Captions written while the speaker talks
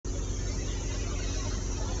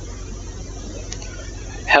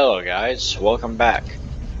Hello guys, welcome back.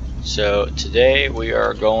 So today we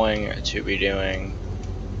are going to be doing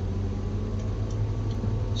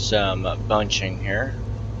some bunching here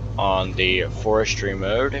on the forestry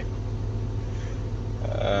mode.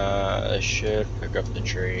 This should pick up the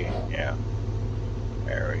tree, yeah,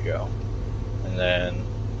 there we go. And then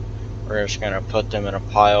we're just going to put them in a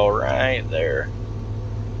pile right there.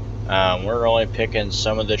 We're only picking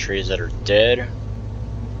some of the trees that are dead.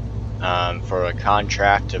 For a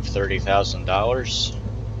contract of $30,000.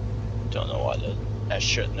 Don't know why I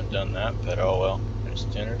shouldn't have done that, but oh well.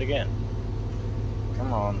 Just doing it again.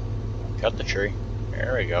 Come on, cut the tree.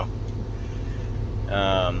 There we go.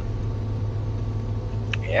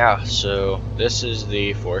 Yeah. So this is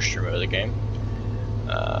the forestry mode of the game.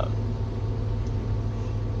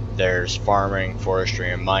 There's farming,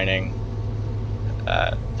 forestry, and mining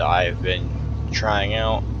that I've been trying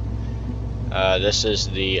out. This is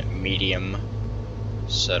the medium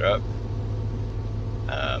setup.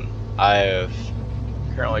 I have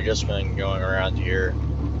currently just been going around here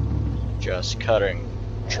just cutting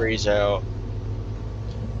trees out.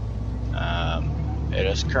 It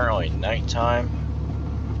is currently nighttime,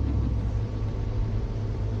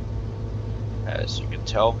 as you can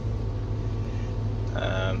tell.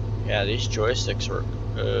 Yeah, these joysticks work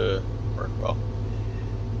well.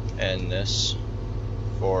 And this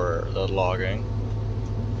for the logging.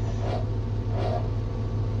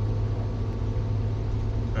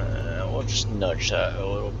 We'll just nudge that a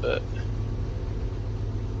little bit.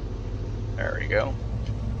 There we go.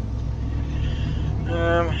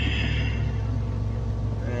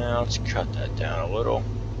 Yeah, let's cut that down a little.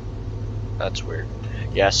 That's weird.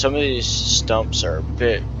 Yeah, some of these stumps are a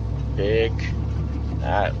bit big.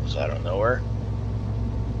 That was out of nowhere.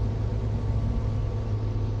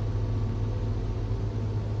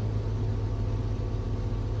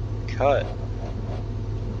 Cut.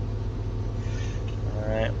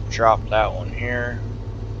 Alright, drop that one here.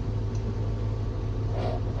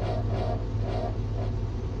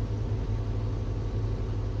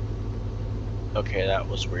 Okay, that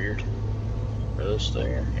was weird. For this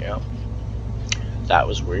thing, yeah. That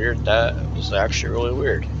was weird. That was actually really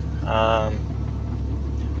weird. Alright.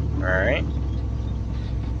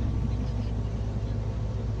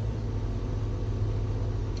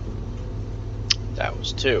 That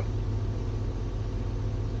was two.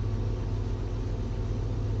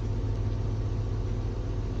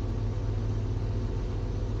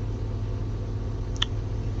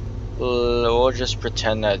 We'll just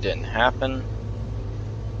pretend that didn't happen.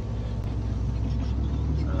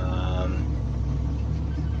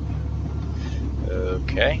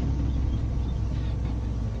 Okay.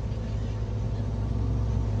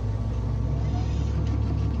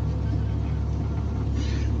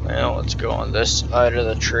 Well, let's go on this side of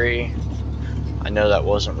the tree. I know that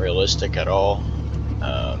wasn't realistic at all.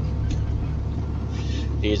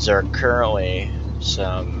 These are currently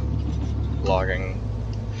some logging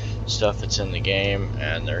stuff that's in the game,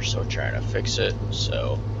 and they're still trying to fix it.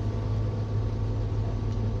 So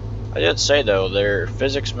I did say though, their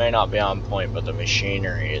physics may not be on point, but the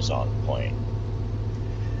machinery is on point.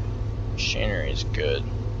 Machinery is good.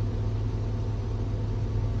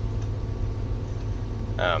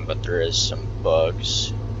 But there is some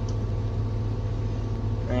bugs.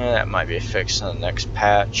 That might be fixed in the next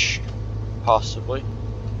patch, possibly.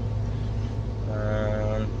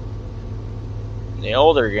 In the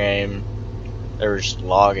older game, there was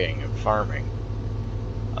logging and farming.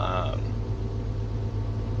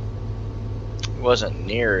 It wasn't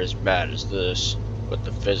near as bad as this with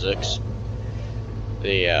the physics.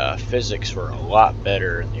 The physics were a lot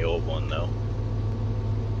better in the old one, though.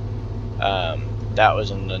 That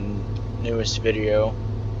was in the newest video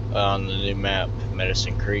on the new map,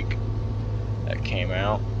 Medicine Creek, that came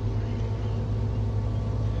out.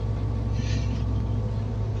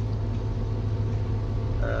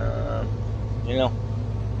 You know,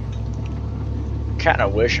 kind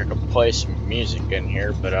of wish I could play some music in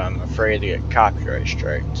here, but I'm afraid to get copyright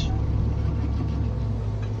strikes.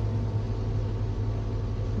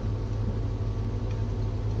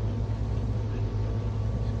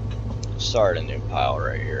 Start a new pile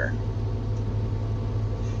right here.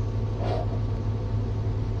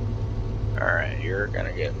 Alright, you're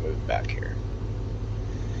gonna get moved back here.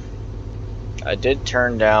 I did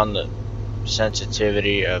turn down the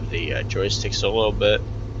sensitivity of the joysticks a little bit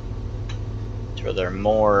to where they're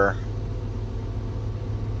more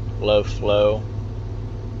low flow,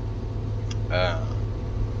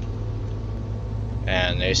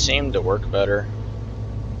 and they seem to work better.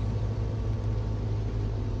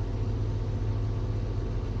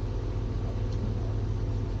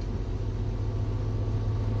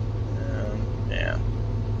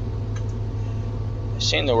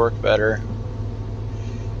 seem to work better.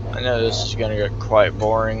 I know this is gonna get quite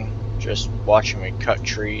boring just watching me cut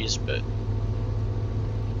trees, but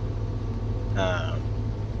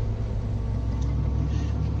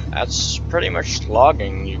that's pretty much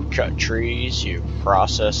logging. You cut trees, you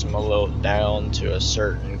process them a little down to a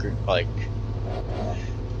certain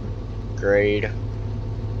grade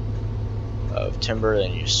of timber,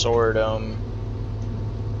 then you sort them.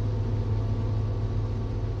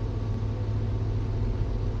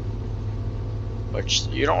 Which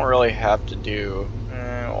you don't really have to do.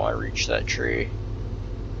 Will I reach that tree?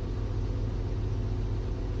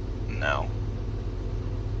 No.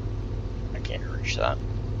 I can't reach that.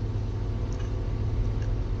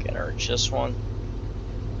 Can I reach this one?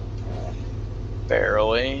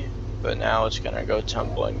 Barely. But now it's gonna go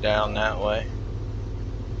tumbling down that way.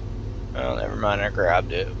 Oh, never mind, I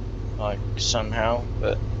grabbed it. Like, somehow,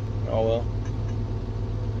 but oh well.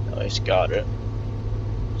 At least got it.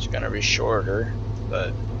 It's gonna be shorter,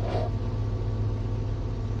 but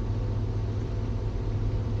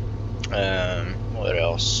what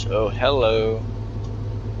else? Oh, hello.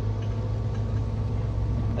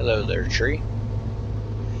 Hello there, tree.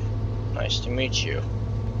 Nice to meet you.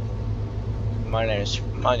 My name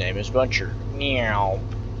is Buncher. Meow.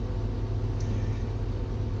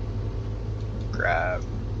 Grab.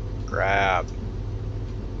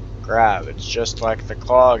 It's just like the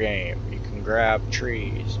claw game. You can grab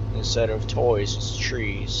trees. Instead of toys, it's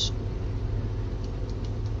trees.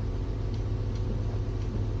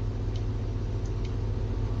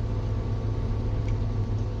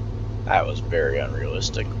 That was very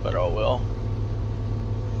unrealistic, but oh well.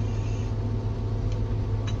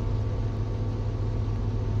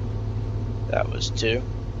 That was 2.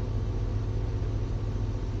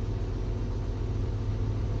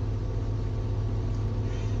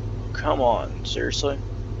 Come on, seriously?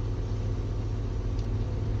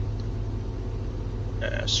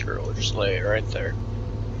 Screw it, we'll just lay it right there.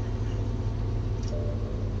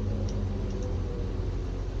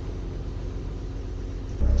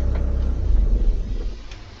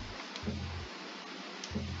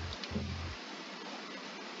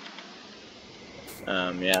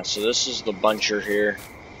 Yeah, so this is the buncher here.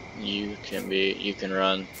 You can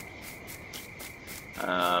run.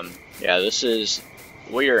 Yeah,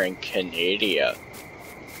 we are in Canada.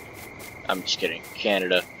 I'm just kidding,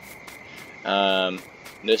 Canada.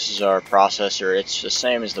 This is our processor. It's the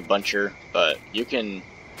same as the buncher, but you can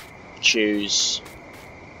choose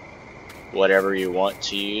whatever you want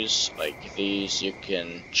to use. Like these, you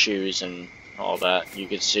can choose and all that. You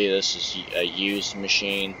can see this is a used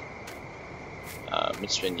machine.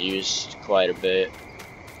 It's been used quite a bit.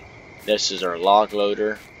 This is our log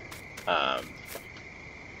loader.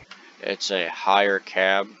 It's a higher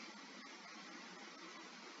cab.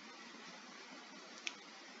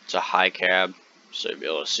 It's a high cab, so you'll be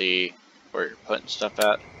able to see where you're putting stuff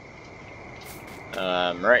at.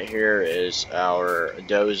 Right here is our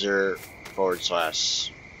dozer /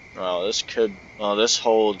 well, this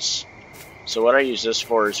holds. So what I use this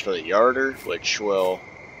for is for the yarder, which will.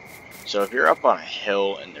 So if you're up on a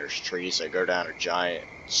hill and there's trees that go down a giant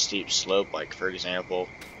steep slope, like for example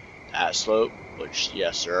that slope, which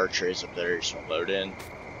yes, there are trees up there, you just won't load in, and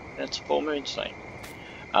it's a full moon tonight.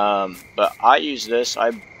 But I use this.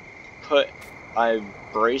 I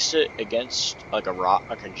brace it against like a rock,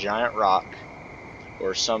 like a giant rock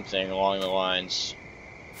or something along the lines,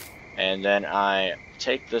 and then I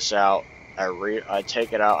take this out. I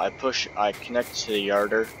take it out. I connect it to the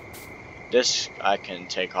yarder. This I can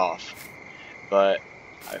take off, but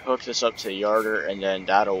I hook this up to the yarder, and then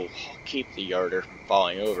that'll keep the yarder from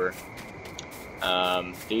falling over.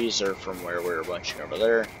 These are from where we were bunching over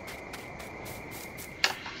there.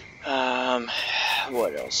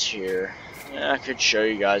 What else here? I could show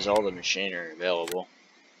you guys all the machinery available.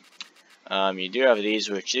 You do have these,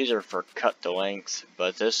 which these are for cut to length,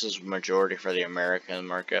 but this is majority for the American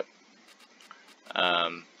market.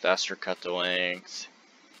 That's for cut to length.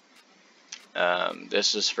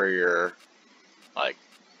 This is for your like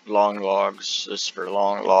long logs. This is for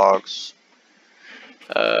long logs.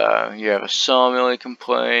 You have a sawmill you can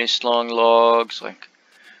place, long logs, like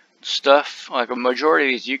stuff. Like a majority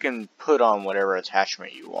of these you can put on whatever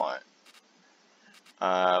attachment you want.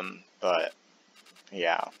 But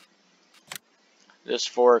yeah, this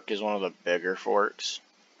fork is one of the bigger forks,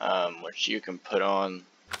 which you can put on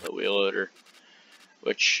the wheel loader.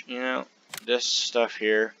 Which, you know, this stuff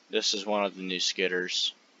here, this is one of the new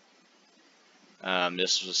skidders.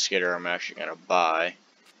 This is a skidder I'm actually gonna buy.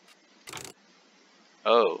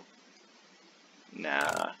 Oh,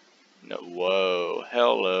 nah, no, whoa,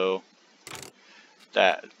 hello.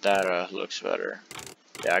 That looks better.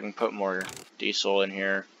 Yeah, I can put more diesel in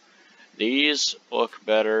here. These look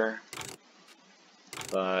better,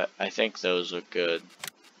 but I think those look good.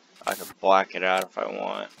 I could black it out if I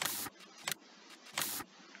want.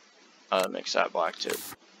 I'll mix that black too.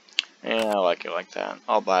 Yeah, I like it like that.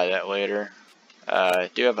 I'll buy that later. I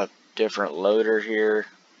do have a different loader here.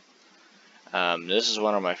 This is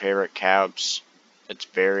one of my favorite cabs. It's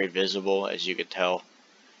very visible, as you can tell.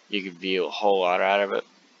 You can view a whole lot out of it.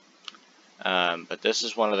 But this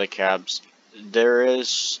is one of the cabs. There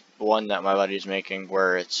is one that my buddy's making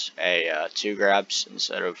where it's a 2 grabs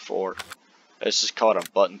instead of 4. This is called a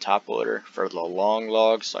button top loader for the long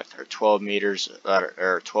logs, like they're 12 meters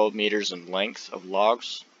or 12 meters in length of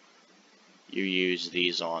logs. You use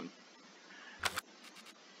these on.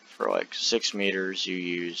 For like 6 meters, you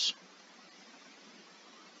use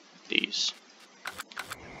these.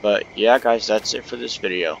 But yeah, guys, that's it for this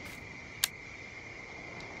video.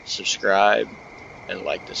 Subscribe and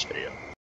like this video.